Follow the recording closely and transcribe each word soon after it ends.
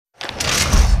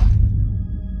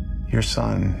Your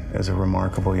son is a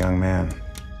remarkable young man.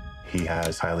 He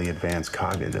has highly advanced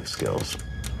cognitive skills.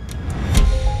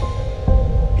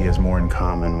 He has more in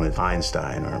common with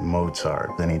Einstein or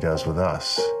Mozart than he does with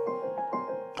us.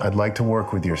 I'd like to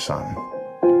work with your son.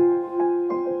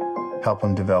 Help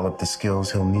him develop the skills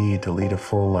he'll need to lead a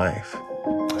full life.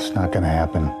 It's not going to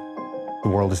happen. The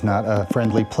world is not a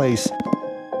friendly place,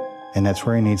 and that's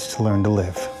where he needs to learn to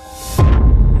live.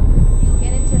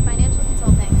 Get into financial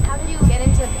consulting. How did you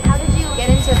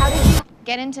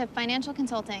get into financial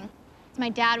consulting? My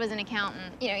dad was an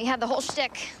accountant. You know, he had the whole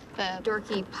shtick. The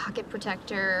dorky pocket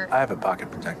protector. I have a pocket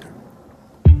protector.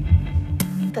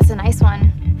 That's a nice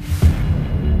one.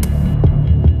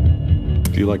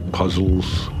 Do you like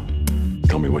puzzles?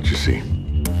 Tell me what you see.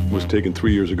 It was taken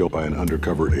 3 years ago by an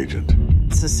undercover agent.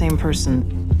 It's the same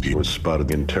person. He was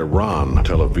spotted in Tehran,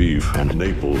 Tel Aviv, and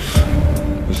Naples.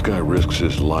 This guy risks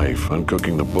his life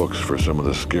uncooking the books for some of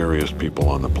the scariest people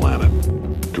on the planet.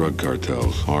 Drug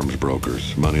cartels, arms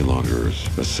brokers, money launderers,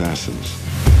 assassins.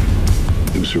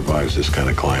 Who survives this kind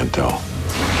of clientele?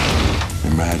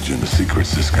 Imagine the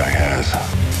secrets this guy has.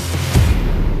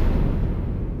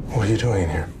 What are you doing in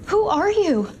here? Who are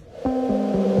you?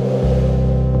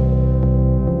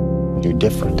 You're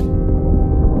different.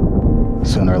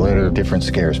 Sooner or later, different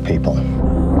scares people.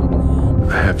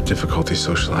 I have difficulty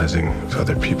socializing with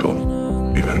other people,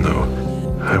 even though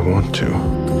I want to.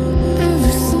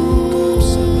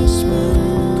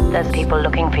 There's people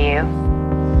looking for you.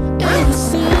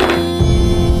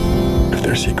 If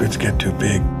their secrets get too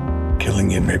big, killing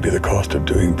you may be the cost of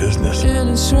doing business.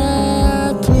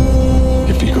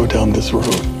 If you go down this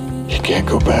road, you can't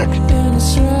go back.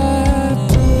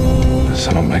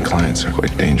 Some of my clients are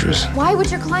quite dangerous. Why would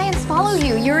your clients follow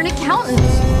you? You're an accountant.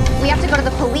 We have to go to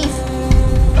the police.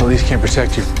 Police can't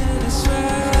protect you.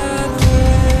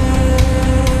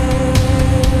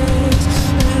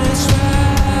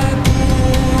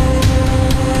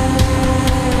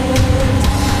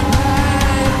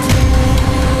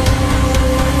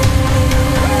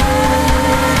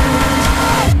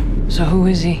 So who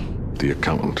is he? The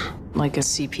accountant. Like a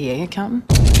CPA accountant?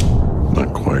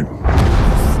 Not quite.